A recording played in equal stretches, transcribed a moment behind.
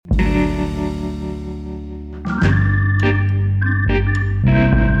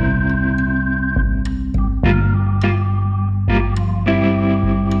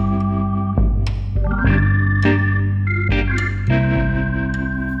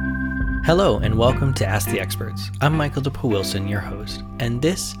Hello and welcome to Ask the Experts. I'm Michael DePaul-Wilson, your host, and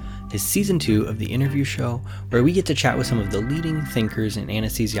this is Season 2 of the interview show where we get to chat with some of the leading thinkers in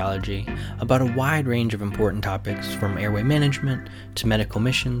anesthesiology about a wide range of important topics from airway management to medical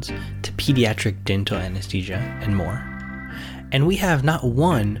missions to pediatric dental anesthesia and more. And we have not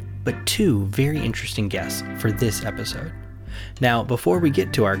one, but two very interesting guests for this episode. Now, before we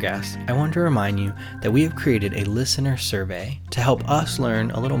get to our guests, I want to remind you that we have created a listener survey to help us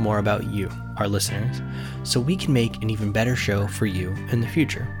learn a little more about you, our listeners, so we can make an even better show for you in the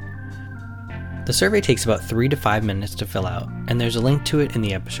future. The survey takes about 3 to 5 minutes to fill out, and there's a link to it in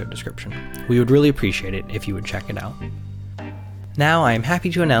the episode description. We would really appreciate it if you would check it out. Now, I am happy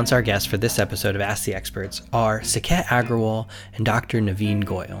to announce our guests for this episode of Ask the Experts are Saket Agrawal and Dr. Naveen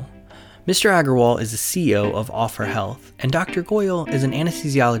Goyal. Mr. Agrawal is the CEO of Offer Health, and Dr. Goyal is an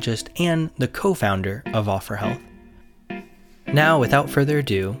anesthesiologist and the co-founder of Offer Health. Now, without further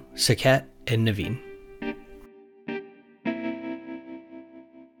ado, Saket and Naveen.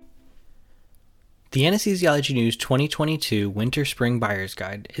 The Anesthesiology News 2022 Winter Spring Buyer's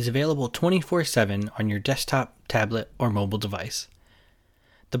Guide is available 24/7 on your desktop, tablet, or mobile device.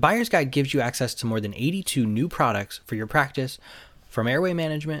 The Buyer's Guide gives you access to more than 82 new products for your practice, from airway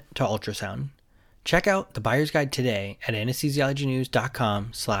management to ultrasound. Check out the Buyer's Guide today at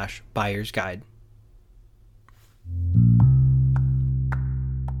anesthesiologynews.com/buyer's guide.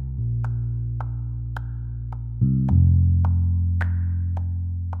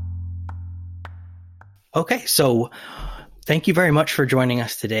 Okay, so thank you very much for joining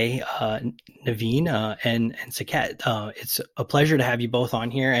us today, Naveen and Saket. It's a pleasure to have you both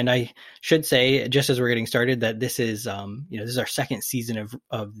on here. And I should say, just as we're getting started, that this is this is our second season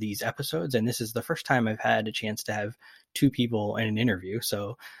of these episodes, and this is the first time I've had a chance to have two people in an interview.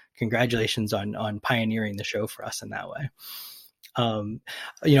 So congratulations on pioneering the show for us in that way.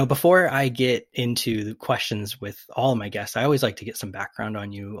 Before I get into the questions with all of my guests, I always like to get some background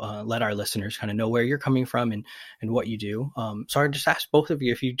on you, let our listeners kind of know where you're coming from and what you do. So I just ask both of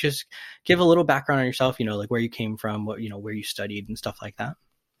you if you just give a little background on yourself, like where you came from, where you studied and stuff like that.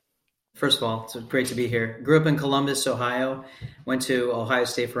 First of all, it's great to be here. Grew up in Columbus, Ohio, went to Ohio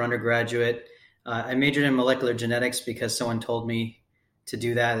State for undergraduate. I majored in molecular genetics because someone told me to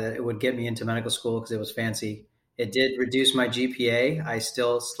do that it would get me into medical school because it was fancy. It did reduce my GPA. I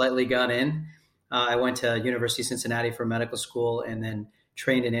still slightly got in. I went to University of Cincinnati for medical school and then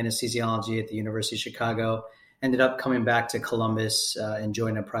trained in anesthesiology at the University of Chicago. Ended up coming back to Columbus and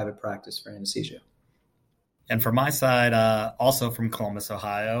joined a private practice for anesthesia. And for my side, also from Columbus,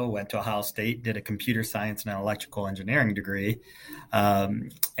 Ohio, went to Ohio State, did a computer science and an electrical engineering degree,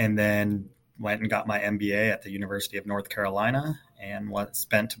 and then went and got my MBA at the University of North Carolina and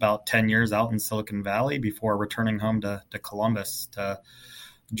spent about 10 years out in Silicon Valley before returning home to Columbus to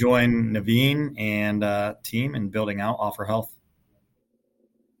join Naveen and team in building out Offer Health.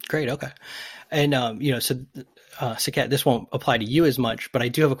 Great. Okay. And, Saket, this won't apply to you as much, but I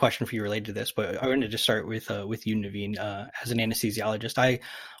do have a question for you related to this, but I wanted to start with you, Naveen, as an anesthesiologist. I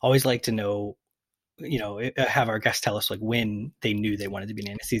always like to know, have our guests tell us like when they knew they wanted to be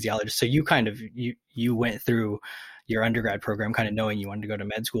an anesthesiologist. So you you went through your undergrad program kind of knowing you wanted to go to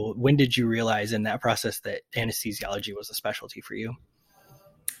med school. When did you realize in that process that anesthesiology was a specialty for you?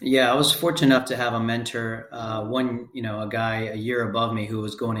 Yeah, I was fortunate enough to have a mentor, a guy a year above me who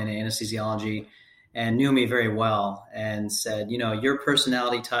was going into anesthesiology and knew me very well and said, your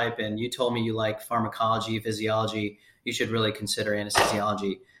personality type, and you told me you like pharmacology, physiology, you should really consider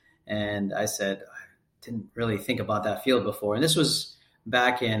anesthesiology. And I said, I didn't really think about that field before. And this was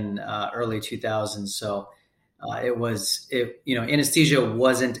back in early 2000s. So anesthesia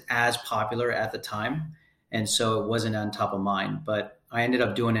wasn't as popular at the time. And so it wasn't on top of mind. But I ended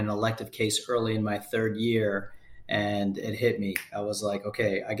up doing an elective case early in my third year, and it hit me. I was like,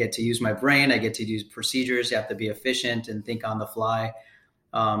 okay, I get to use my brain. I get to use procedures. You have to be efficient and think on the fly.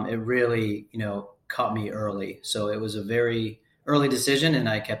 It really, caught me early. So it was a very early decision, and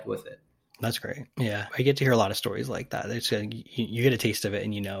I kept with it. That's great. Yeah, I get to hear a lot of stories like that. It's you get a taste of it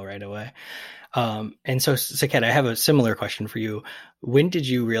and right away. And so, Saket, I have a similar question for you. When did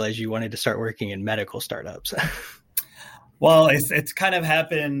you realize you wanted to start working in medical startups? Well, it's kind of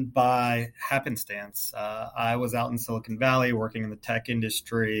happened by happenstance. I was out in Silicon Valley working in the tech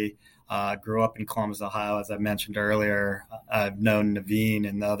industry, grew up in Columbus, Ohio, as I mentioned earlier. I've known Naveen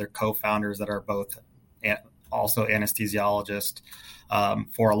and the other co-founders that are both also anesthesiologist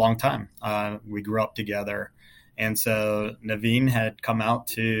for a long time. We grew up together. And so Naveen had come out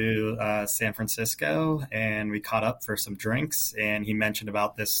to San Francisco, and we caught up for some drinks. And he mentioned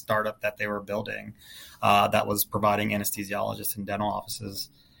about this startup that they were building that was providing anesthesiologists in dental offices.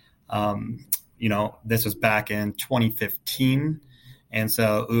 This was back in 2015. And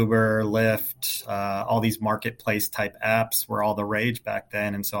so Uber, Lyft, all these marketplace type apps were all the rage back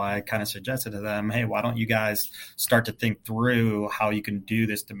then. And so I kind of suggested to them, hey, why don't you guys start to think through how you can do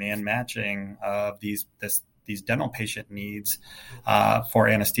this demand matching of these dental patient needs for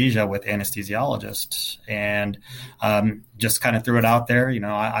anesthesia with anesthesiologists, and just kind of threw it out there.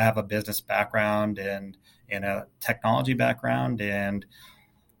 I have a business background and a technology background, and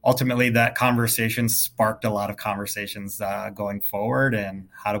ultimately that conversation sparked a lot of conversations going forward, and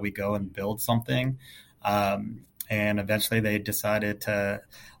how do we go and build something. And eventually they decided to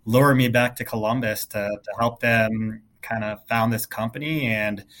lure me back to Columbus to help them kind of found this company.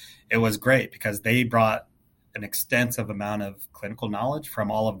 And it was great because they brought an extensive amount of clinical knowledge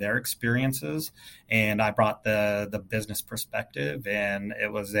from all of their experiences. And I brought the business perspective, and it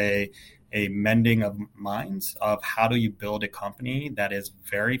was a mending of minds of how do you build a company that is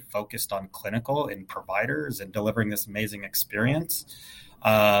very focused on clinical and providers and delivering this amazing experience.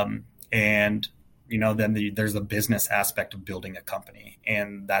 Then there's the business aspect of building a company.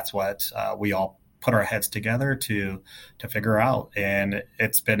 And that's what we all put our heads together to figure out. And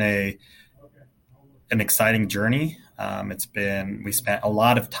it's been an exciting journey. We spent a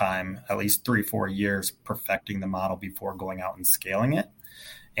lot of time, at least 3-4 years, perfecting the model before going out and scaling it.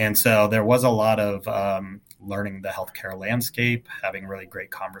 And so there was a lot of learning the healthcare landscape, having really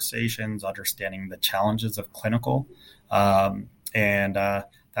great conversations, understanding the challenges of clinical. And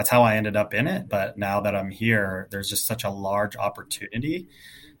that's how I ended up in it. But now that I'm here, there's just such a large opportunity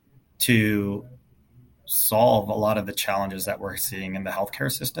to solve a lot of the challenges that we're seeing in the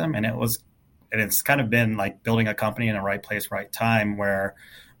healthcare system. And it's kind of been like building a company in the right place, right time, where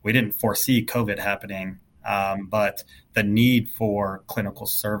we didn't foresee COVID happening. But the need for clinical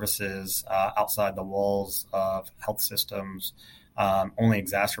services outside the walls of health systems only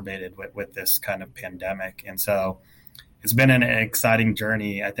exacerbated with this kind of pandemic. And so it's been an exciting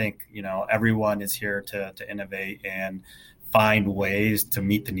journey. I think, everyone is here to innovate and find ways to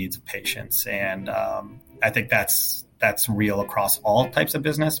meet the needs of patients. And I think that's real across all types of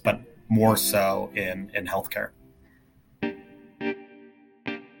business, but more so in healthcare.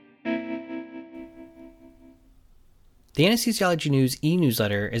 The Anesthesiology News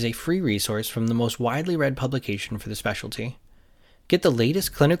e-newsletter is a free resource from the most widely read publication for the specialty. Get the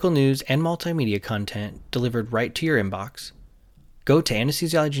latest clinical news and multimedia content delivered right to your inbox. Go to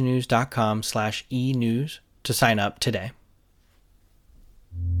anesthesiologynews.com/e-news to sign up today.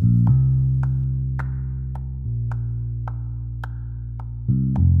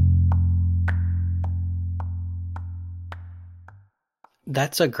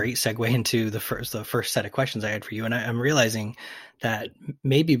 That's a great segue into the first set of questions I had for you. And I'm realizing that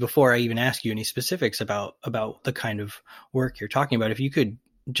maybe before I even ask you any specifics about the kind of work you're talking about, if you could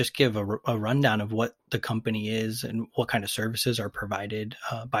just give a rundown of what the company is and what kind of services are provided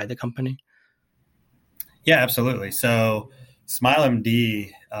by the company. Yeah, absolutely. So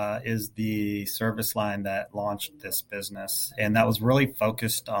SmileMD is the service line that launched this business, and that was really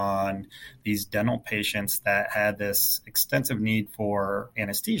focused on these dental patients that had this extensive need for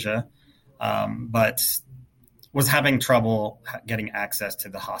anesthesia, but was having trouble getting access to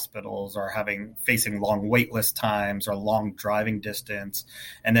the hospitals, or facing long wait list times or long driving distance,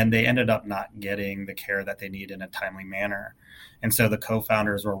 and then they ended up not getting the care that they need in a timely manner. And so the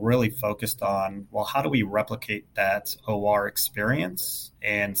co-founders were really focused on, well, how do we replicate that OR experience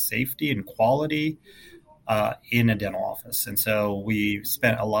and safety and quality in a dental office? And so we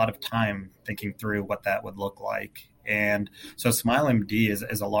spent a lot of time thinking through what that would look like. And so SmileMD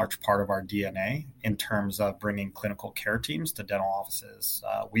is a large part of our DNA in terms of bringing clinical care teams to dental offices.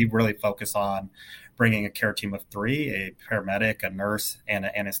 We really focus on bringing a care team of 3, a paramedic, a nurse, and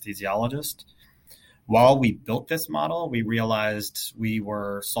an anesthesiologist. While we built this model, we realized we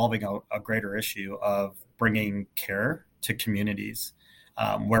were solving a greater issue of bringing care to communities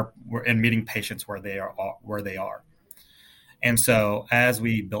and meeting patients where they are. And so as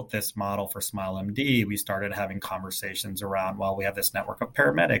we built this model for SmileMD, we started having conversations around, well, we have this network of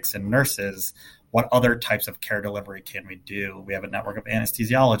paramedics and nurses. What other types of care delivery can we do? We have a network of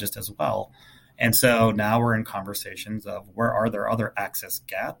anesthesiologists as well. And so now we're in conversations of where are there other access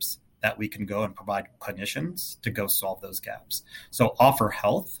gaps that we can go and provide clinicians to go solve those gaps. So Offer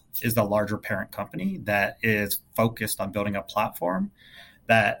Health is the larger parent company that is focused on building a platform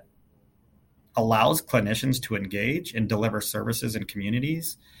that allows clinicians to engage and deliver services in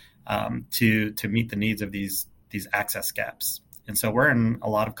communities to meet the needs of these access gaps. And so we're in a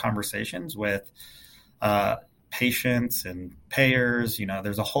lot of conversations with patients and payers.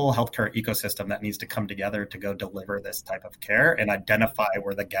 There's a whole healthcare ecosystem that needs to come together to go deliver this type of care and identify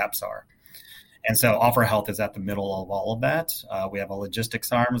where the gaps are. And so Offer Health is at the middle of all of that. We have a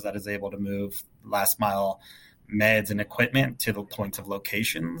logistics arms that is able to move last mile meds and equipment to the points of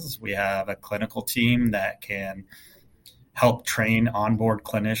locations. We have a clinical team that can help train onboard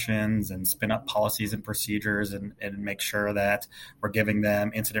clinicians and spin up policies and procedures and make sure that we're giving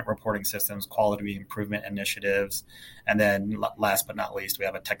them incident reporting systems, quality improvement initiatives. And then last but not least, we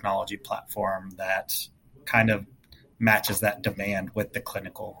have a technology platform that kind of matches that demand with the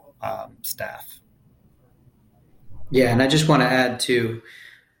clinical staff. Yeah, and I just want to add to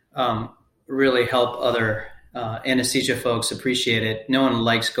really help other anesthesia folks appreciate it. No one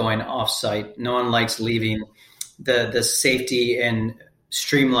likes going off-site. No one likes leaving the safety and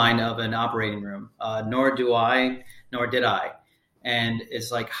streamline of an operating room. Nor did I. And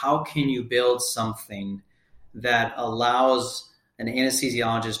it's like, how can you build something that allows an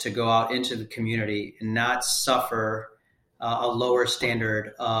anesthesiologist to go out into the community and not suffer a lower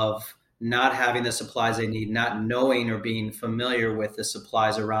standard of not having the supplies they need, not knowing or being familiar with the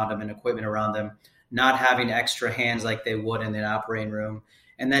supplies around them and equipment around them, not having extra hands like they would in an operating room,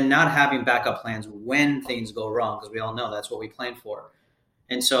 and then not having backup plans when things go wrong, because we all know that's what we plan for.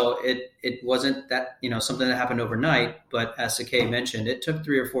 And so it wasn't that, something that happened overnight, but as Sakay mentioned, it took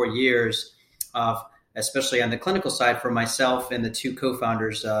 3 or 4 years of, especially on the clinical side for myself and the two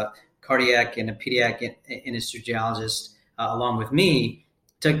co-founders, cardiac and a pediatric anesthesiologist, along with me,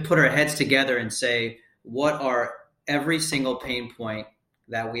 to put our heads together and say, what are every single pain point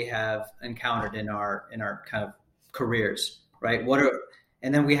that we have encountered in our kind of careers, right?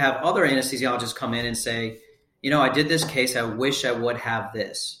 And then we have other anesthesiologists come in and say, I did this case, I wish I would have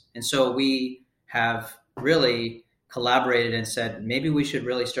this. And so we have really collaborated and said, maybe we should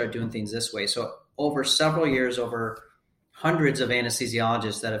really start doing things this way. So over several years, over hundreds of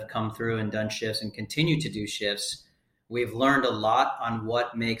anesthesiologists that have come through and done shifts and continue to do shifts, we've learned a lot on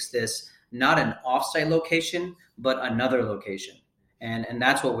what makes this not an offsite location, but another location. And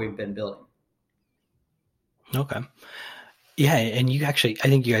that's what we've been building. Okay. Yeah. And I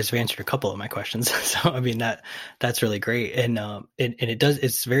think you guys have answered a couple of my questions. So, I mean, that's really great. And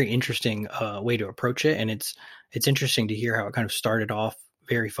it's a very interesting way to approach it. And it's interesting to hear how it kind of started off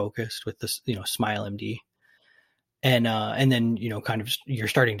very focused with this, Smile MD. And then, kind of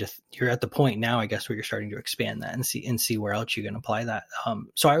you're at the point now, I guess, where you're starting to expand that and see where else you can apply that.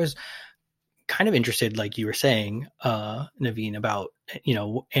 So I was kind of interested, like you were saying, Naveen, about,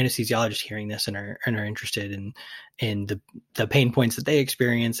 anesthesiologists hearing this and are interested in the pain points that they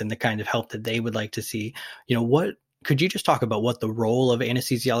experience and the kind of help that they would like to see. What could you just talk about what the role of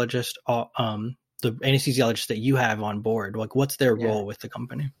anesthesiologist, the anesthesiologists that you have on board, like what's their role with the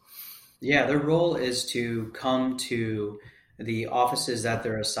company? Yeah, their role is to come to the offices that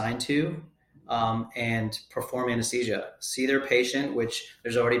they're assigned to and perform anesthesia, see their patient, which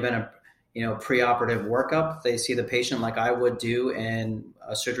there's already been a preoperative workup. They see the patient like I would do in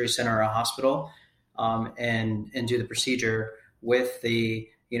a surgery center or a hospital and do the procedure with the,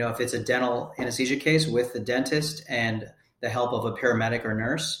 if it's a dental anesthesia case, with the dentist and the help of a paramedic or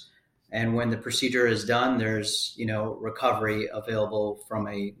nurse. And when the procedure is done, there's, recovery available from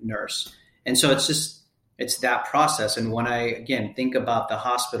a nurse. And so it's that process. And when I, again, think about the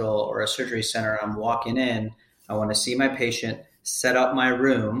hospital or a surgery center, I'm walking in, I want to see my patient, set up my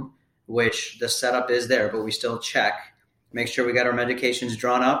room, which the setup is there, but we still check, make sure we got our medications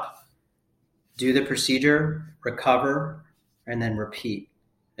drawn up, do the procedure, recover, and then repeat.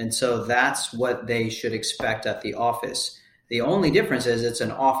 And so that's what they should expect at the office. The only difference is it's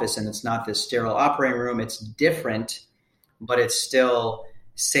an office and it's not this sterile operating room. It's different, but it's still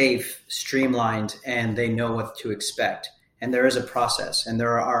safe, streamlined, and they know what to expect. And there is a process, and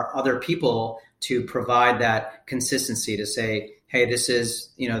there are other people to provide that consistency to say, hey, this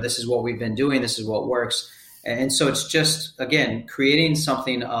is what we've been doing. This is what works. And so it's just, again, creating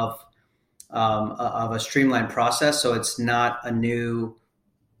something of a streamlined process. So it's not a new,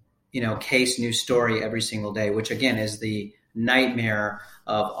 case, new story every single day, which again is the nightmare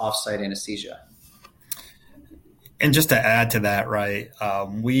of offsite anesthesia. And just to add to that, right,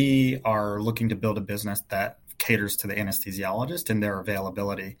 we are looking to build a business that caters to the anesthesiologist and their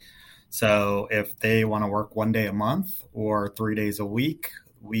availability. So if they want to work 1 day a month or 3 days a week,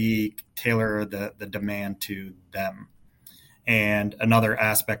 we tailor the demand to them. And another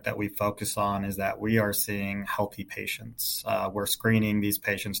aspect that we focus on is that we are seeing healthy patients. We're screening these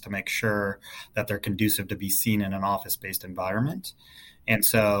patients to make sure that they're conducive to be seen in an office-based environment. And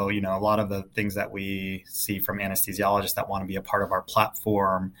so, a lot of the things that we see from anesthesiologists that want to be a part of our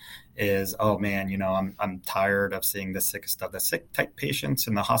platform is, oh man, I'm tired of seeing the sickest of the sick type patients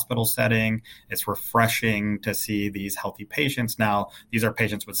in the hospital setting. It's refreshing to see these healthy patients. Now, these are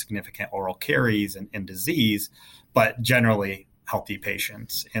patients with significant oral caries and disease, but generally healthy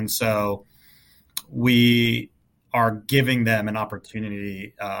patients. And so we are giving them an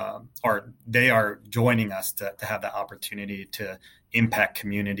opportunity, or they are joining us to have that opportunity to impact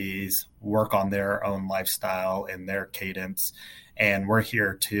communities, work on their own lifestyle and their cadence. And we're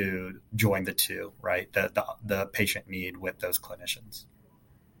here to join the two, right? The patient need with those clinicians.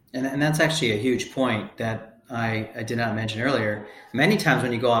 And that's actually a huge point that I did not mention earlier. Many times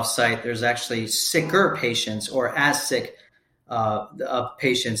when you go off site, there's actually sicker patients or as sick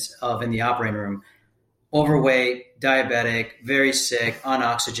patients in the operating room. Overweight, diabetic, very sick, on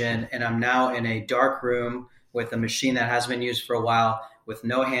oxygen, and I'm now in a dark room with a machine that hasn't been used for a while, with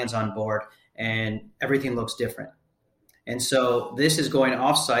no hands on board, and everything looks different. And so this is going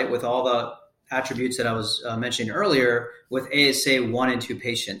off-site with all the attributes that I was mentioning earlier with ASA 1 and 2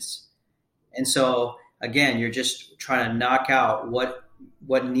 patients. And so, again, you're just trying to knock out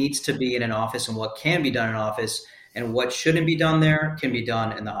what needs to be in an office and what can be done in an office, and what shouldn't be done there can be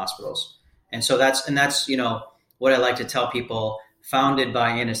done in the hospitals. And so that's what I like to tell people, founded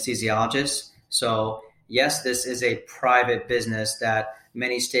by anesthesiologists. So yes, this is a private business that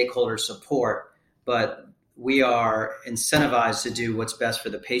many stakeholders support, but we are incentivized to do what's best for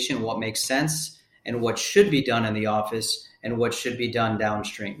the patient, what makes sense, and what should be done in the office and what should be done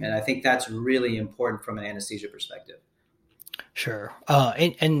downstream. And I think that's really important from an anesthesia perspective. Sure.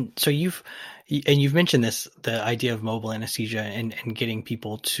 And so you've mentioned this, the idea of mobile anesthesia and getting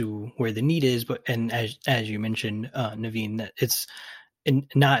people to where the need is, but as you mentioned, Naveen, that it's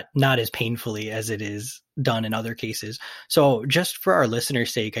not as painfully as it is done in other cases. So just for our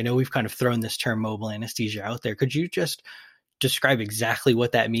listeners' sake, I know we've kind of thrown this term mobile anesthesia out there. Could you just describe exactly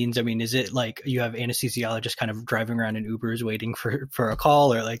what that means? I mean, is it like you have anesthesiologists kind of driving around in Ubers waiting for a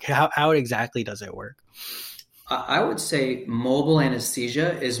call, or like how exactly does it work? I would say mobile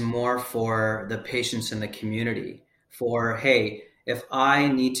anesthesia is more for the patients in the community. For, hey, if I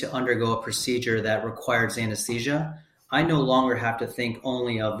need to undergo a procedure that requires anesthesia, I no longer have to think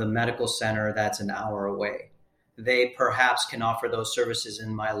only of the medical center that's an hour away. They perhaps can offer those services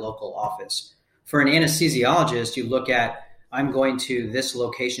in my local office. For an anesthesiologist, you look at, I'm going to this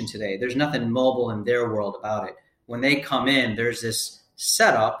location today. There's nothing mobile in their world about it. When they come in, there's this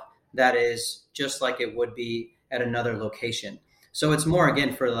setup that is just like it would be at another location. So it's more,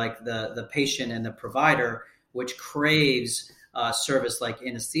 again, for like the patient and the provider, which craves service like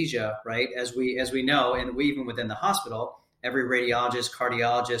anesthesia, right? As we know, and we even within the hospital, every radiologist,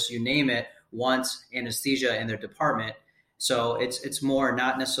 cardiologist, you name it, wants anesthesia in their department. So it's more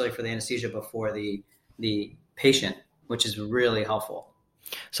not necessarily for the anesthesia, but for the patient, which is really helpful.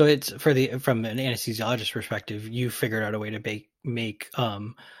 So it's from an anesthesiologist perspective, you figured out a way to make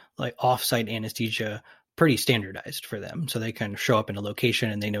like offsite anesthesia pretty standardized for them. So they can show up in a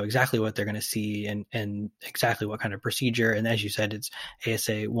location and they know exactly what they're going to see and exactly what kind of procedure. And as you said, it's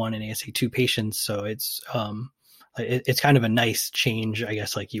ASA 1 and ASA 2 patients. So it's kind of a nice change, I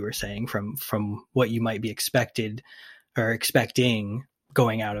guess, like you were saying, from what you might be expecting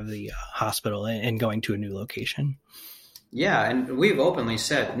going out of the hospital and going to a new location. Yeah. And we've openly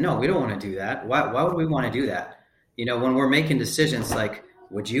said, no, we don't want to do that. Why would we want to do that? When we're making decisions like,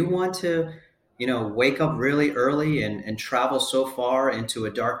 would you want to wake up really early and travel so far into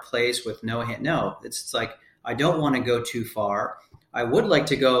a dark place with no hand? No, it's like, I don't want to go too far. I would like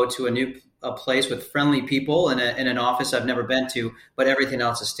to go to a place with friendly people in an office I've never been to, but everything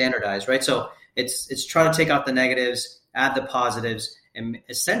else is standardized, right? So it's try to take out the negatives, add the positives, and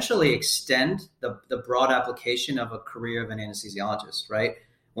essentially extend the broad application of a career of an anesthesiologist, right?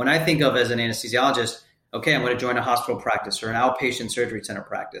 When I think of as an anesthesiologist, okay, I'm going to join a hospital practice or an outpatient surgery center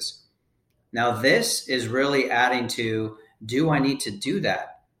practice. Now, this is really adding to, do I need to do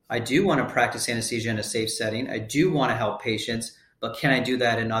that? I do want to practice anesthesia in a safe setting. I do want to help patients, but can I do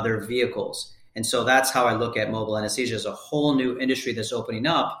that in other vehicles? And so that's how I look at mobile anesthesia as a whole new industry that's opening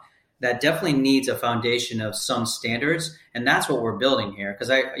up that definitely needs a foundation of some standards. And that's what we're building here. Because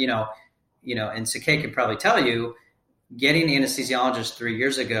and Sakay could probably tell you, getting anesthesiologists 3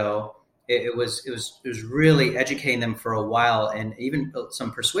 years ago, it was really educating them for a while, and even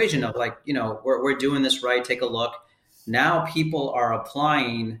some persuasion of like, we're doing this right. Take a look. Now people are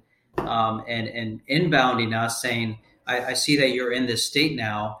applying and inbounding us saying, I see that you're in this state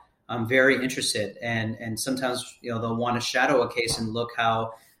now. I'm very interested, and sometimes they'll want to shadow a case and look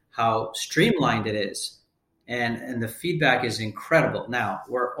how streamlined it is, and the feedback is incredible. Now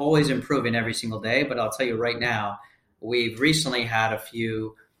we're always improving every single day, but I'll tell you right now, we've recently had a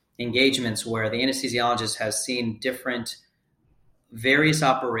few engagements where the anesthesiologist has seen different various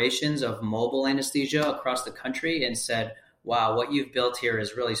operations of mobile anesthesia across the country and said, wow, what you've built here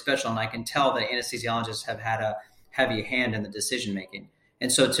is really special. And I can tell that anesthesiologists have had a heavy hand in the decision making.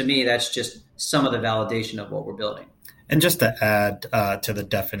 And so to me, that's just some of the validation of what we're building. And just to add to the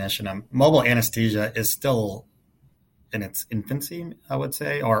definition, mobile anesthesia is still in its infancy, I would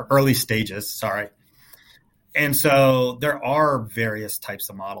say, or early stages, sorry. And so there are various types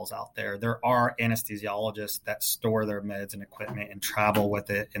of models out there. There are anesthesiologists that store their meds and equipment and travel with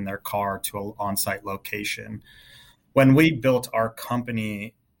it in their car to an on-site location. When we built our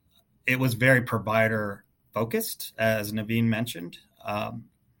company, it was very provider focused, as Naveen mentioned.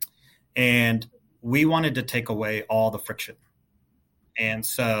 And we wanted to take away all the friction. And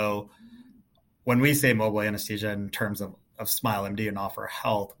so when we say mobile anesthesia in terms of SmileMD and Offer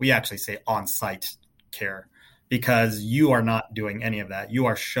Health, we actually say on-site care, because you are not doing any of that. You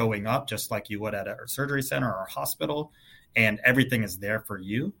are showing up just like you would at a surgery center or a hospital, and everything is there for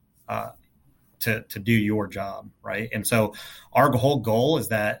you to do your job, right? And so our whole goal is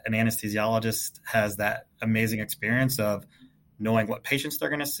that an anesthesiologist has that amazing experience of knowing what patients they're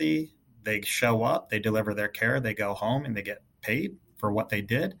going to see. They show up, they deliver their care, they go home, and they get paid for what they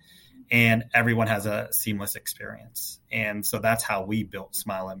did. And everyone has a seamless experience. And so that's how we built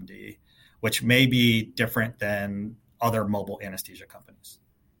SmileMD, which may be different than other mobile anesthesia companies.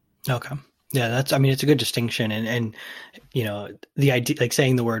 Okay. Yeah, it's a good distinction. And the idea, like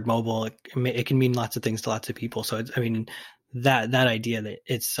saying the word mobile, it can mean lots of things to lots of people. So that idea that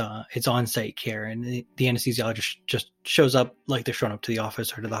it's on-site care and the anesthesiologist just shows up like they're showing up to the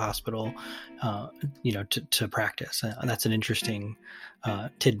office or to the hospital, to practice. And that's an interesting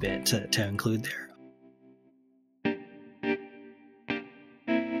tidbit to include there.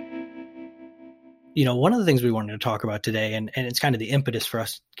 One of the things we wanted to talk about today, and it's kind of the impetus for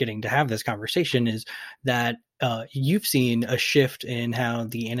us getting to have this conversation, is that you've seen a shift in how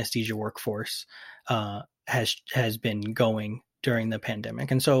the anesthesia workforce has been going during the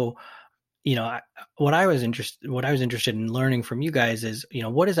pandemic. And so, what I was interested in learning from you guys is,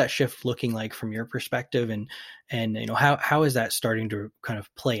 what is that shift looking like from your perspective, and how is that starting to kind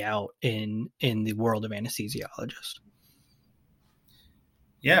of play out in the world of anesthesiologists?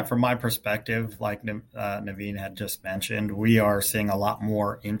 Yeah, from my perspective, like Naveen had just mentioned, we are seeing a lot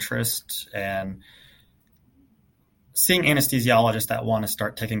more interest and seeing anesthesiologists that want to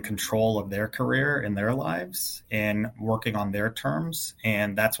start taking control of their career and their lives and working on their terms.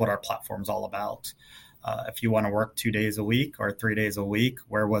 And that's what our platform's all about. If you want to work 2 days a week or 3 days a week,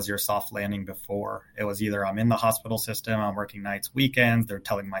 where was your soft landing before? It was either I'm in the hospital system, I'm working nights, weekends, they're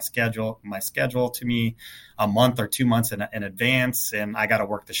telling my schedule to me a month or 2 months in advance, and I got to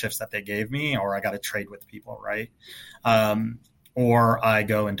work the shifts that they gave me, or I got to trade with people, right? Or I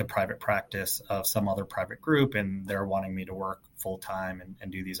go into private practice of some other private group and they're wanting me to work full time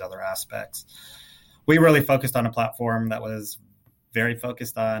and do these other aspects. We really focused on a platform that was very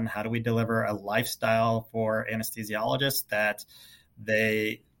focused on how do we deliver a lifestyle for anesthesiologists that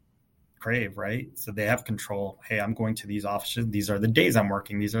they crave, right? So they have control. Hey, I'm going to these offices. These are the days I'm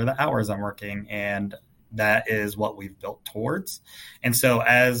working. These are the hours I'm working. And that is what we've built towards. And so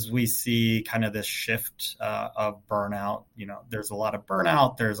as we see kind of this shift of burnout, there's a lot of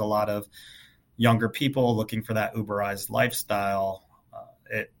burnout. There's a lot of younger people looking for that Uberized lifestyle.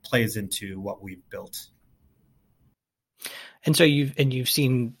 It plays into what we've built. And so you've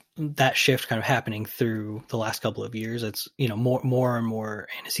seen that shift kind of happening through the last couple of years. It's, more and more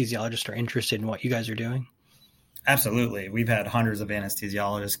anesthesiologists are interested in what you guys are doing. Absolutely. We've had hundreds of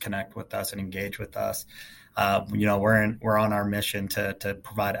anesthesiologists connect with us and engage with us. We're on our mission to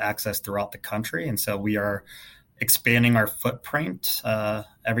provide access throughout the country. And so we are expanding our footprint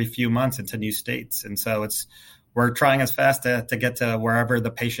every few months into new states. And so we're trying as fast to get to wherever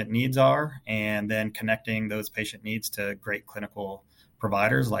the patient needs are, and then connecting those patient needs to great clinical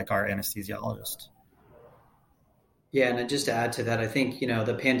providers like our anesthesiologists. Yeah, and just to add to that, I think,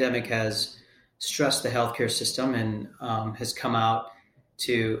 the pandemic has stressed the healthcare system and has come out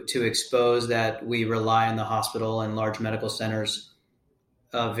to expose that we rely on the hospital and large medical centers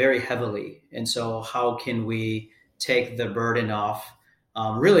very heavily. And so how can we take the burden off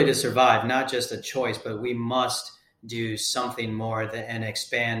really to survive, not just a choice, but we must do something more and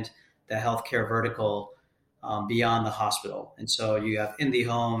expand the healthcare vertical beyond the hospital. And so you have in the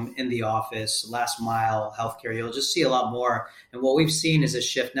home, in the office, last mile healthcare. You'll just see a lot more. And what we've seen is a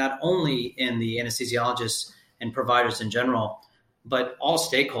shift not only in the anesthesiologists and providers in general, but all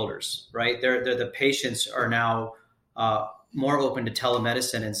stakeholders, right? The patients are now more open to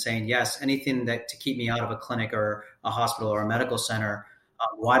telemedicine and saying, yes, anything that to keep me out of a clinic or a hospital or a medical center.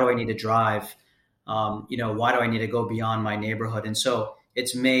 Why do I need to drive? Why do I need to go beyond my neighborhood? And so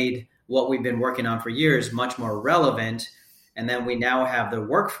it's made what we've been working on for years much more relevant. And then we now have the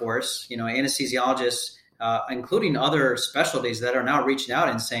workforce, anesthesiologists, including other specialties that are now reaching out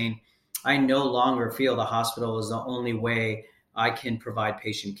and saying, I no longer feel the hospital is the only way I can provide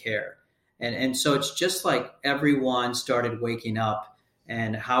patient care. And so it's just like everyone started waking up,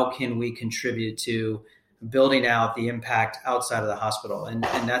 and how can we contribute to building out the impact outside of the hospital? And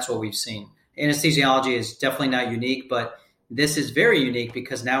that's what we've seen. Anesthesiology is definitely not unique, but this is very unique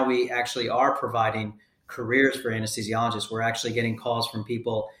because now we actually are providing careers for anesthesiologists. We're actually getting calls from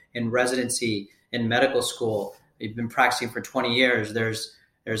people in residency, in medical school. They've been practicing for 20 years. There's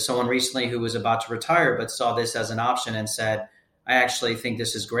someone recently who was about to retire, but saw this as an option and said, I actually think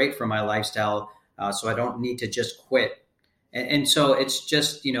this is great for my lifestyle, so I don't need to just quit. And so it's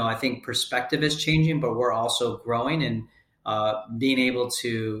just, I think perspective is changing, but we're also growing and being able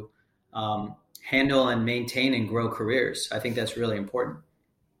to handle and maintain and grow careers. I think that's really important.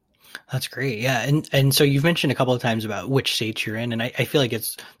 That's great. Yeah. And so you've mentioned a couple of times about which states you're in, and I feel like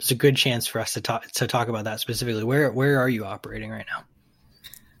it's a good chance for us to talk about that specifically. Where are you operating right now?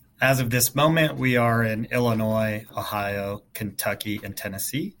 As of this moment, we are in Illinois, Ohio, Kentucky, and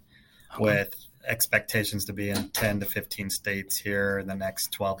Tennessee, with expectations to be in 10 to 15 states here in the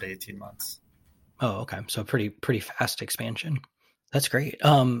next 12 to 18 months. Oh, okay. So pretty fast expansion. That's great.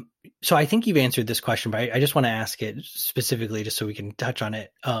 So I think you've answered this question, but I just want to ask it specifically just so we can touch on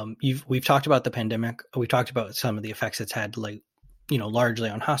it. We've talked about the pandemic. We talked about some of the effects it's had, largely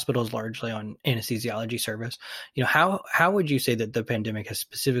on hospitals, largely on anesthesiology service. How would you say that the pandemic has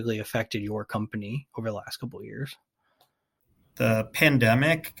specifically affected your company over the last couple of years? The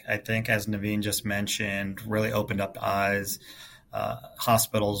pandemic, I think, as Naveen just mentioned, really opened up eyes.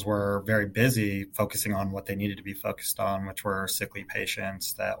 Hospitals were very busy focusing on what they needed to be focused on, which were sickly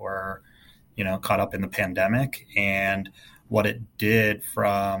patients that were, caught up in the pandemic. And what it did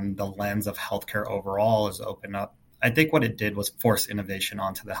from the lens of healthcare overall is open up. I think what it did was force innovation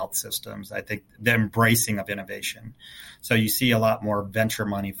onto the health systems. I think the embracing of innovation. So you see a lot more venture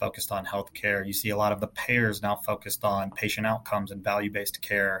money focused on healthcare. You see a lot of the payers now focused on patient outcomes and value-based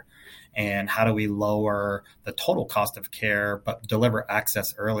care. And how do we lower the total cost of care, but deliver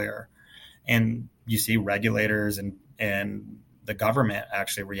access earlier? And you see regulators and the government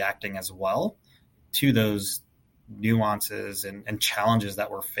actually reacting as well to those nuances and challenges that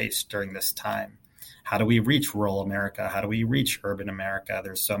were faced during this time. How do we reach rural America? How do we reach urban America?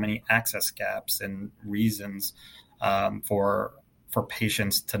 There's so many access gaps and reasons for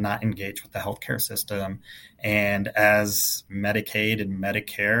patients to not engage with the healthcare system. And as Medicaid and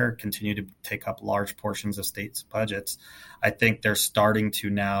Medicare continue to take up large portions of states' budgets, I think they're starting to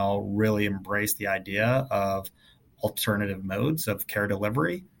now really embrace the idea of alternative modes of care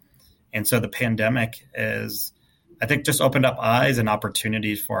delivery. And so the pandemic is, I think, just opened up eyes and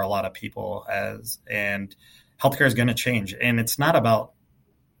opportunities for a lot of people and healthcare is going to change. And it's not about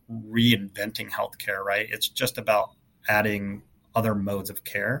reinventing healthcare, right? It's just about adding other modes of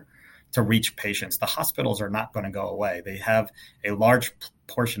care to reach patients. The hospitals are not going to go away. They have a large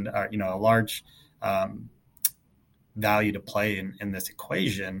portion, a large value to play in this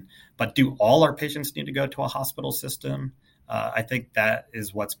equation. But do all our patients need to go to a hospital system? I think that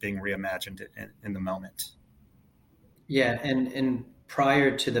is what's being reimagined in the moment. Yeah, and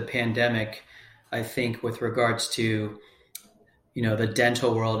prior to the pandemic, I think with regards to, the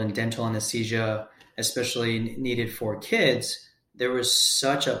dental world and dental anesthesia, especially needed for kids, there was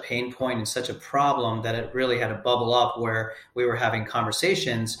such a pain point and such a problem that it really had to bubble up where we were having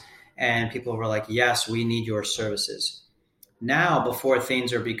conversations and people were like, yes, we need your services. Now, before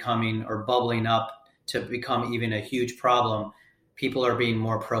things are becoming or bubbling up to become even a huge problem, people are being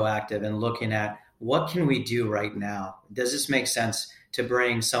more proactive and looking at what can we do right now? Does this make sense to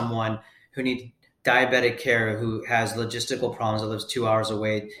bring someone who needs diabetic care, who has logistical problems, that lives 2 hours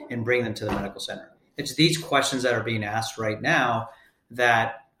away, and bring them to the medical center? It's these questions that are being asked right now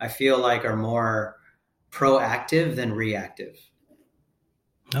that I feel like are more proactive than reactive.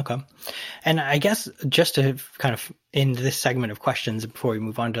 Okay. And I guess just to kind of end this segment of questions before we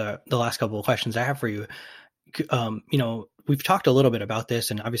move on to the last couple of questions I have for you, we've talked a little bit about this,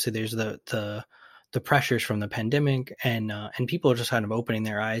 and obviously there's the the pressures from the pandemic, and people are just kind of opening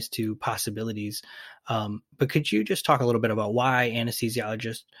their eyes to possibilities. But could you just talk a little bit about why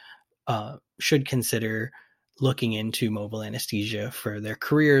anesthesiologists should consider looking into mobile anesthesia for their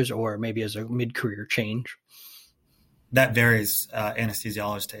careers, or maybe as a mid-career change? That varies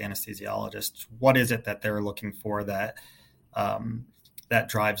anesthesiologist to anesthesiologist. What is it that they're looking for that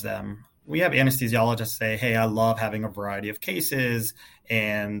drives them? We have anesthesiologists say, hey, I love having a variety of cases,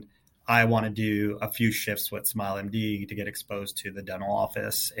 and I want to do a few shifts with SmileMD to get exposed to the dental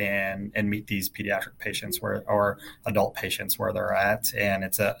office and meet these pediatric patients or adult patients where they're at. And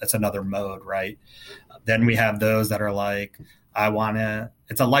it's another mode, right? Then we have those that are like,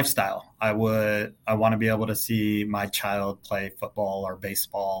 it's a lifestyle. I want to be able to see my child play football or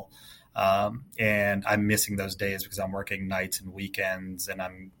baseball. And I'm missing those days because I'm working nights and weekends, and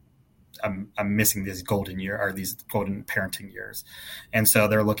I'm missing these golden parenting years. And so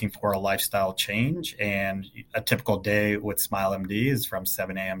they're looking for a lifestyle change. And a typical day with SmileMD is from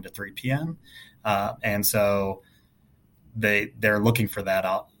 7 a.m. to 3 p.m. And so they're looking for that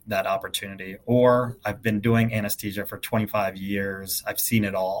opportunity. Or I've been doing anesthesia for 25 years. I've seen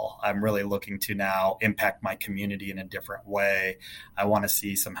it all. I'm really looking to now impact my community in a different way. I want to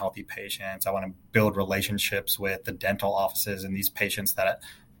see some healthy patients. I want to build relationships with the dental offices and these patients that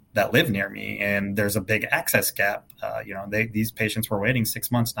live near me. And there's a big access gap. These patients were waiting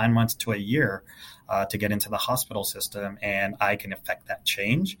 6 months, 9 months to a year to get into the hospital system, and I can affect that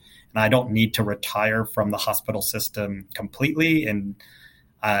change. And I don't need to retire from the hospital system completely. And,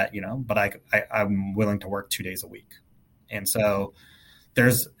 but I'm willing to work 2 days a week. And so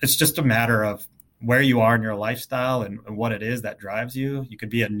it's just a matter of where you are in your lifestyle and what it is that drives you. You could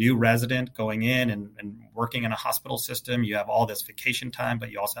be a new resident going in and working in a hospital system. You have all this vacation time,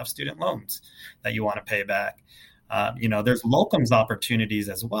 but you also have student loans that you want to pay back. There's locums opportunities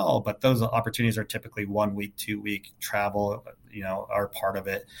as well, but those opportunities are typically 1 week, 2 week travel, are part of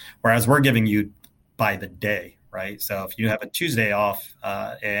it. Whereas we're giving you by the day, right? So if you have a Tuesday off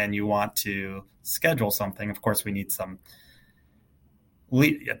and you want to schedule something, of course, we need some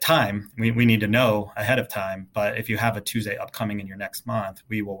time. We need to know ahead of time. But if you have a Tuesday upcoming in your next month,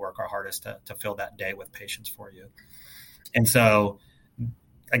 we will work our hardest to fill that day with patients for you. And so,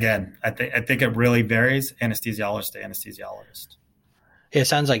 again, I think it really varies anesthesiologist to anesthesiologist. Yeah, it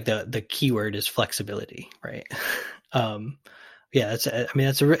sounds like the key word is flexibility, right?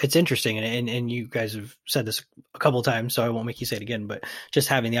 It's interesting. And you guys have said this a couple of times, so I won't make you say it again, but just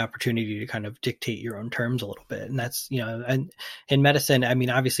having the opportunity to kind of dictate your own terms a little bit. And that's, and in medicine, I mean,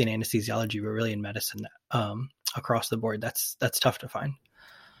 obviously in anesthesiology, but really in medicine, across the board, that's tough to find.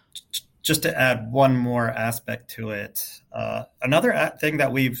 Just to add one more aspect to it, another thing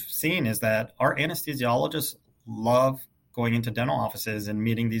that we've seen is that our anesthesiologists love going into dental offices and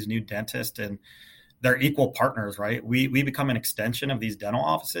meeting these new dentists, and they're equal partners, right? We become an extension of these dental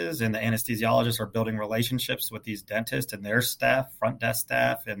offices, and the anesthesiologists are building relationships with these dentists and their staff, front desk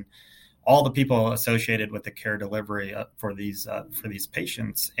staff, and all the people associated with the care delivery for these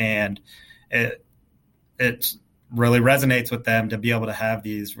patients. And it really resonates with them to be able to have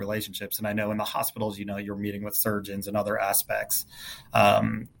these relationships. And I know in the hospitals, you're meeting with surgeons and other aspects.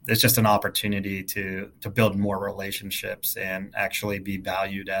 It's just an opportunity to build more relationships and actually be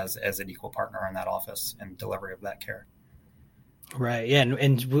valued as an equal partner in that office and delivery of that care. Right. Yeah.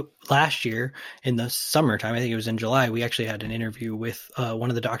 And last year in the summertime, I think it was in July, we actually had an interview with one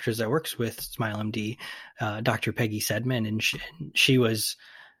of the doctors that works with SmileMD, Dr. Peggy Sedman, and she was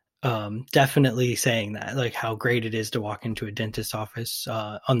definitely saying that, like, how great it is to walk into a dentist's office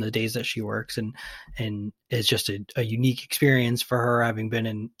on the days that she works, and it's just a unique experience for her, having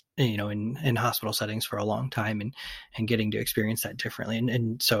been in hospital settings for a long time and getting to experience that differently.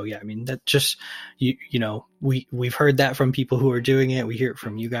 And so, yeah, I mean, that just, we've heard that from people who are doing it. We hear it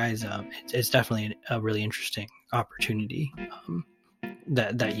from you guys. It's definitely a really interesting opportunity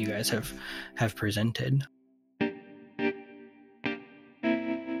that you guys have presented.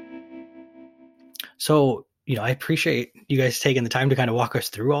 So, I appreciate you guys taking the time to kind of walk us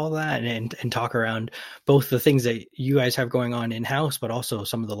through all that and talk around both the things that you guys have going on in-house, but also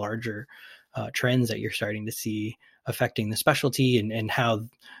some of the larger trends that you're starting to see affecting the specialty and how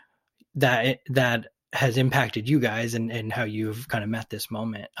that has impacted you guys and how you've kind of met this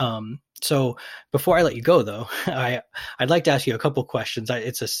moment. So before I let you go, though, I'd like to ask you a couple questions.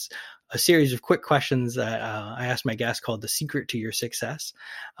 It's a series of quick questions that I asked my guests called the secret to your success.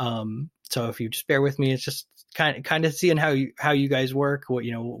 So if you just bear with me, it's just kind of seeing how you guys work, what,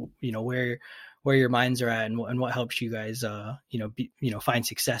 where your minds are at and what helps you guys, find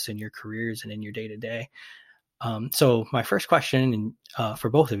success in your careers and in your day to day. So my first question for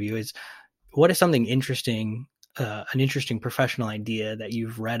both of you is, what is something interesting, an interesting professional idea that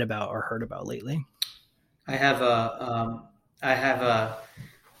you've read about or heard about lately? I have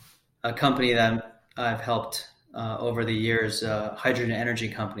a company that I've helped over the years, hydrogen energy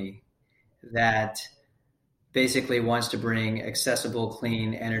company that basically wants to bring accessible,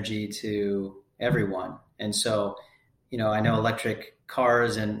 clean energy to everyone. And so, I know electric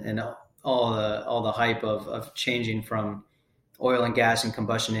cars and all the hype of changing from oil and gas and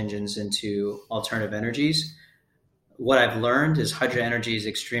combustion engines into alternative energies. What I've learned is hydrogen energy is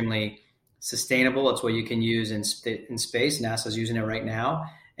extremely sustainable. It's what you can use in space. NASA's using it right now.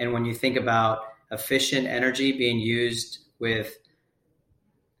 And when you think about efficient energy being used with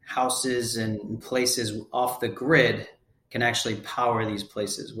houses and places off the grid, can actually power these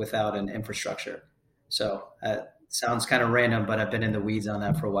places without an infrastructure. So sounds kind of random, but I've been in the weeds on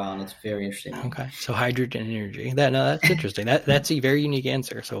that for a while, and it's very interesting. Okay, so hydrogen energy. That's interesting. That's a very unique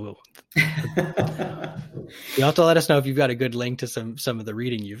answer. So you have to let us know if you've got a good link to some of the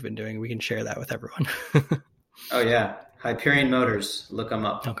reading you've been doing. We can share that with everyone. Oh yeah, Hyperion Motors. Look them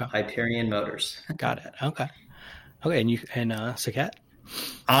up. Okay. Hyperion Motors. Got it. Okay. And Saket?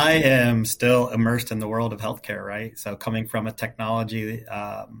 I am still immersed in the world of healthcare, right? So coming from a technology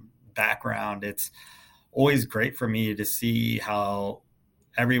background, it's always great for me to see how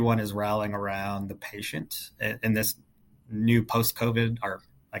everyone is rallying around the patient in this new post-COVID, or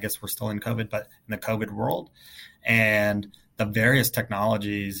I guess we're still in COVID, but in the COVID world, and the various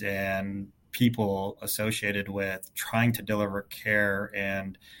technologies and people associated with trying to deliver care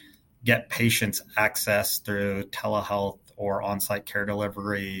and get patients access through telehealth or on-site care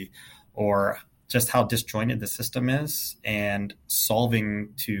delivery, or just how disjointed the system is, and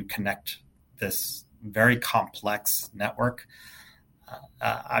solving to connect this very complex network.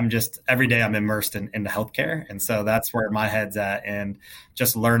 Every day I'm immersed in the healthcare. And so that's where my head's at, and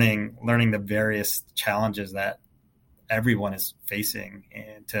just learning the various challenges that everyone is facing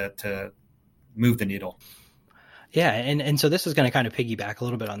and to move the needle. Yeah. And so this is going to kind of piggyback a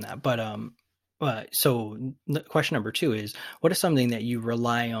little bit on that, but so question number 2 is, what is something that you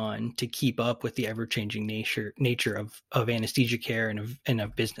rely on to keep up with the ever-changing nature of anesthesia care and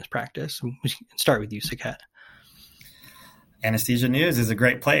of business practice? We can start with you, Saket. Anesthesia News is a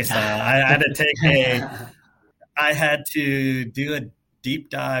great place. I had to do a deep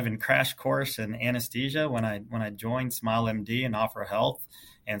dive and crash course in anesthesia when I joined Smile MD and Offer Health.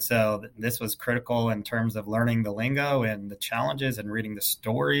 And so this was critical in terms of learning the lingo and the challenges and reading the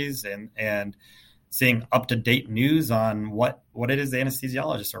stories and seeing up-to-date news on what it is the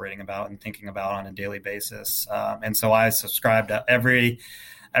anesthesiologists are reading about and thinking about on a daily basis. And so I subscribe to every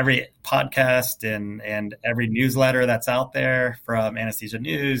podcast and every newsletter that's out there, from Anesthesia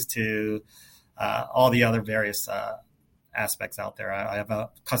News to all the other various aspects out there. I have a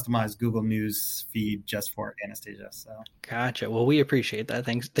customized Google News feed just for anesthesia. So gotcha. Well, we appreciate that.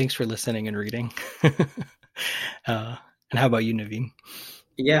 Thanks for listening and reading. And how about you, Naveen?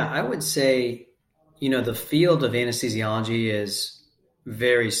 Yeah, I would say, the field of anesthesiology is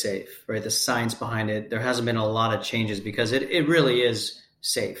very safe, right? The science behind it, there hasn't been a lot of changes because it really is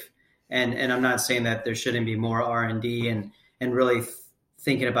safe. And I'm not saying that there shouldn't be more R&D and really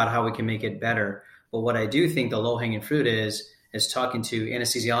thinking about how we can make it better. But what I do think the low-hanging fruit is talking to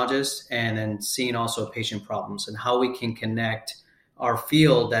anesthesiologists and then seeing also patient problems and how we can connect our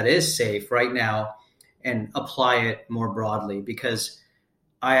field that is safe right now and apply it more broadly. Because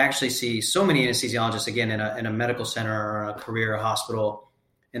I actually see so many anesthesiologists, again, in a medical center or a career hospital,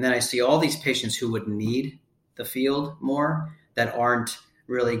 and then I see all these patients who would need the field more that aren't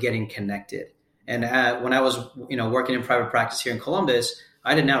really getting connected. And when I was, working in private practice here in Columbus,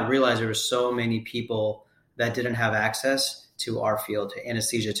 I did not realize there were so many people that didn't have access to our field, to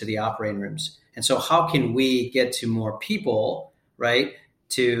anesthesia, to the operating rooms. And so how can we get to more people, right,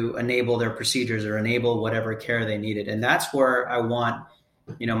 to enable their procedures or enable whatever care they needed? And that's where I want,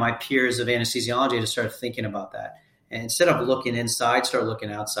 my peers of anesthesiology to start thinking about that. And instead of looking inside, start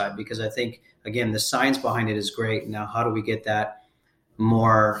looking outside, because I think, again, the science behind it is great. Now, how do we get that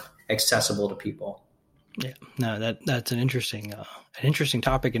more accessible to people? Yeah, no, that's an interesting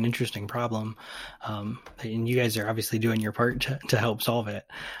topic, an interesting problem, and you guys are obviously doing your part to help solve it.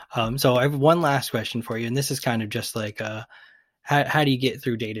 So I have one last question for you, and this is kind of just like how do you get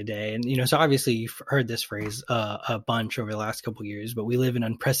through day to day? And so obviously you've heard this phrase a bunch over the last couple of years, but we live in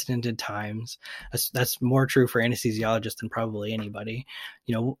unprecedented times. That's more true for anesthesiologists than probably anybody,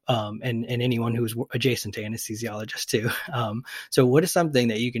 and anyone who's adjacent to anesthesiologists too. So what is something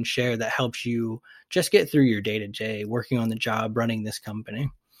that you can share that helps you just get through your day to day working on the job, running this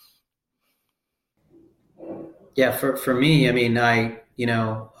company? Yeah, for me, I mean,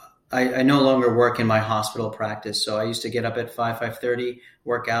 I no longer work in my hospital practice. So I used to get up at 5:30,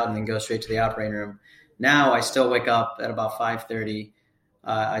 work out, and then go straight to the operating room. Now I still wake up at about 5:30.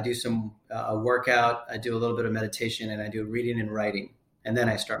 I do some workout. I do a little bit of meditation, and I do reading and writing. And then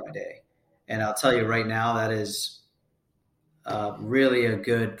I start my day. And I'll tell you right now, that is really a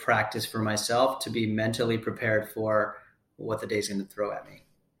good practice for myself to be mentally prepared for what the day's going to throw at me.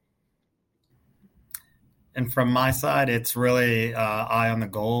 And from my side, it's really eye on the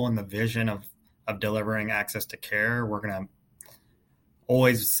goal and the vision of delivering access to care. We're going to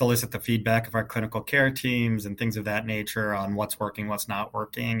always solicit the feedback of our clinical care teams and things of that nature on what's working, what's not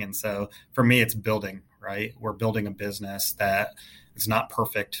working. And so for me, it's building, right? We're building a business that is not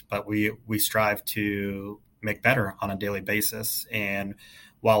perfect, but we strive to make better on a daily basis. And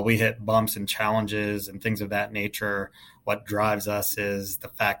while we hit bumps and challenges and things of that nature, what drives us is the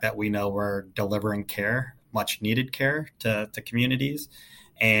fact that we know we're delivering care, much needed care to communities,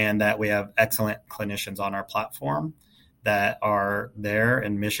 and that we have excellent clinicians on our platform that are there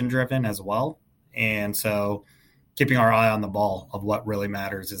and mission driven as well. And so keeping our eye on the ball of what really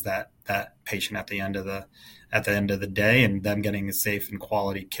matters is that patient at the end of the day, and them getting safe and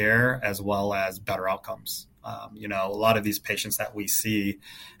quality care as well as better outcomes. A lot of these patients that we see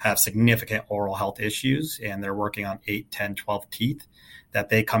have significant oral health issues, and they're working on 8, 10, 12 teeth, that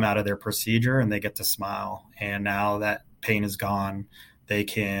they come out of their procedure and they get to smile. And now that pain is gone, they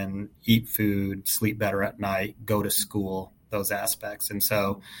can eat food, sleep better at night, go to school, those aspects. And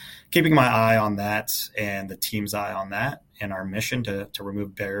so keeping my eye on that and the team's eye on that and our mission to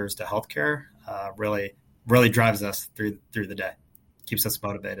remove barriers to healthcare really drives us through the day, keeps us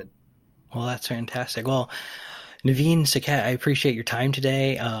motivated. Well, that's fantastic. Well, Naveen, Saket, I appreciate your time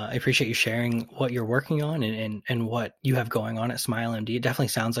today. I appreciate you sharing what you're working on and what you have going on at SmileMD. It definitely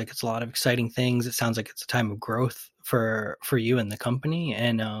sounds like it's a lot of exciting things. It sounds like it's a time of growth for you and the company.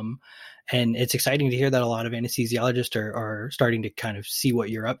 And it's exciting to hear that a lot of anesthesiologists are starting to kind of see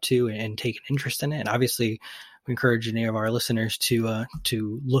what you're up to and take an interest in it. And obviously, we encourage any of our listeners to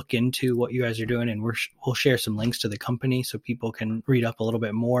look into what you guys are doing, and we'll share some links to the company so people can read up a little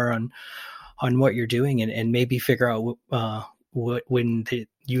bit more on what you're doing and maybe figure out when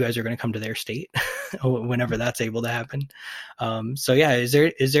you guys are going to come to their state, whenever that's able to happen. So yeah, is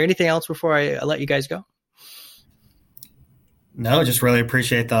there anything else before I let you guys go? No, just really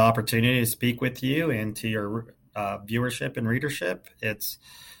appreciate the opportunity to speak with you and to your viewership and readership. It's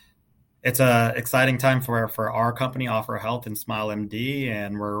a exciting time for our company, Offer Health and SmileMD,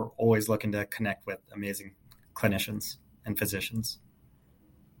 and we're always looking to connect with amazing clinicians and physicians.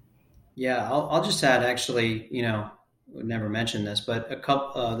 Yeah, I'll just add, actually, would never mention this, but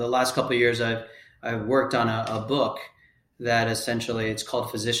the last couple of years I've worked on a book that essentially it's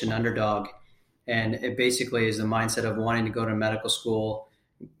called Physician Underdog. And it basically is the mindset of wanting to go to medical school,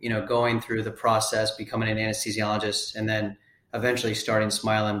 going through the process, becoming an anesthesiologist, and then eventually starting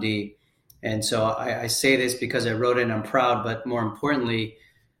SmileMD. And so I say this because I wrote it and I'm proud, but more importantly,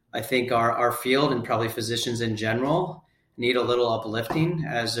 I think our field and probably physicians in general need a little uplifting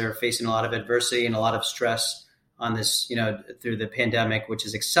as they're facing a lot of adversity and a lot of stress on this, through the pandemic, which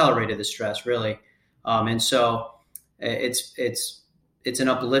has accelerated the stress really. And so it's an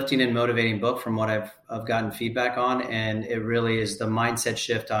uplifting and motivating book from what I've gotten feedback on. And it really is the mindset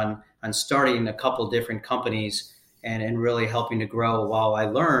shift on starting a couple different companies and really helping to grow while I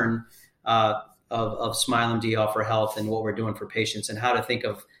learn of SmileMD, Offer Health, and what we're doing for patients, and how to think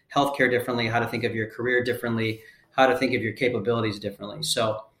of healthcare differently, how to think of your career differently, how to think of your capabilities differently.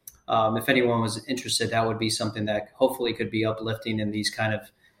 So if anyone was interested, that would be something that hopefully could be uplifting in these kind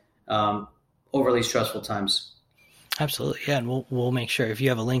of overly stressful times. Absolutely. Yeah. And we'll make sure if you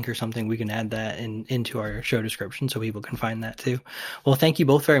have a link or something, we can add that into our show description so people can find that too. Well, thank you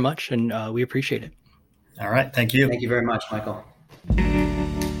both very much. And we appreciate it. All right. Thank you. Thank you very much, Michael.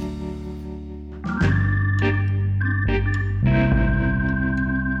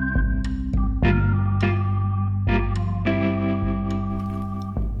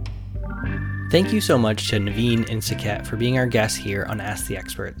 Thank you so much to Naveen and Saket for being our guests here on Ask the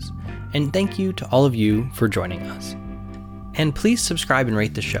Experts. And thank you to all of you for joining us. And please subscribe and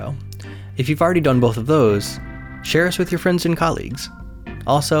rate the show. If you've already done both of those, share us with your friends and colleagues.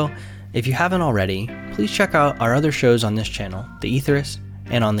 Also, if you haven't already, please check out our other shows on this channel, The Etherist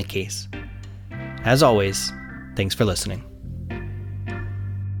and On the Case. As always, thanks for listening.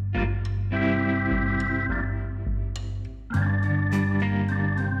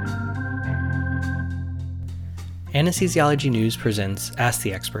 Anesthesiology News Presents Ask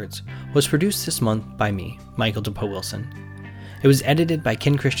the Experts was produced this month by me, Michael DePoe-Wilson. It was edited by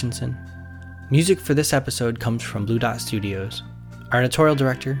Ken Christensen. Music for this episode comes from Blue Dot Studios. Our editorial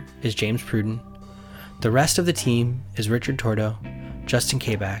director is James Pruden. The rest of the team is Richard Tordo, Justin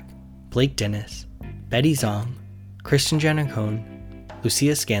Kabak, Blake Dennis, Betty Zong, Kristen Janacone,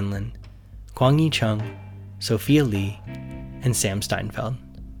 Lucia Scanlon, Kwang-Yi Chung, Sophia Lee, and Sam Steinfeld.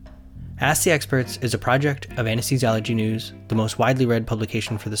 Ask the Experts is a project of Anesthesiology News, the most widely read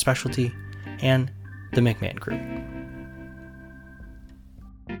publication for the specialty, and the McMahon Group.